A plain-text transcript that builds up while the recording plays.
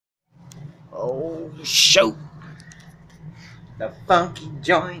Oh, shoot. The funky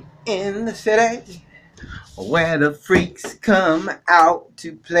joint in the city where the freaks come out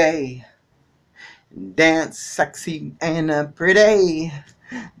to play. Dance sexy and pretty.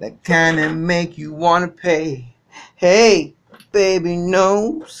 That kind of make you wanna pay. Hey, baby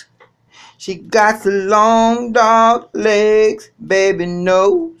knows. She got the long dark legs, baby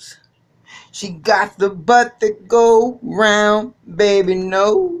knows. She got the butt that go round, baby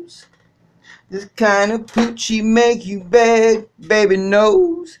knows. This kind of poochie make you beg, baby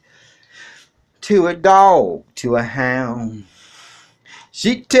knows. To a dog, to a hound.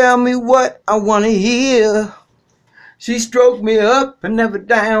 She tell me what I wanna hear. She stroked me up and never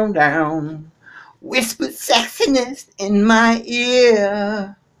down, down. Whispered sexiness in my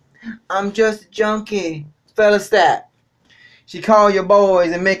ear. I'm just a junkie, fella stat. She call your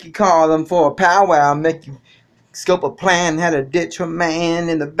boys and make you call them for a powwow. Make you scope a plan how to ditch her man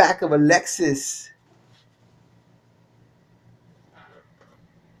in the back of a Lexus.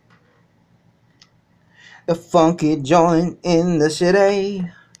 The funky joint in the city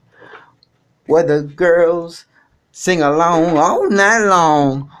where the girls sing along all night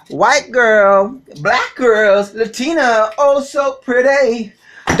long. White girl, black girls, Latina, oh so pretty.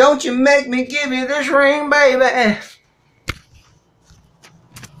 Don't you make me give you this ring, baby.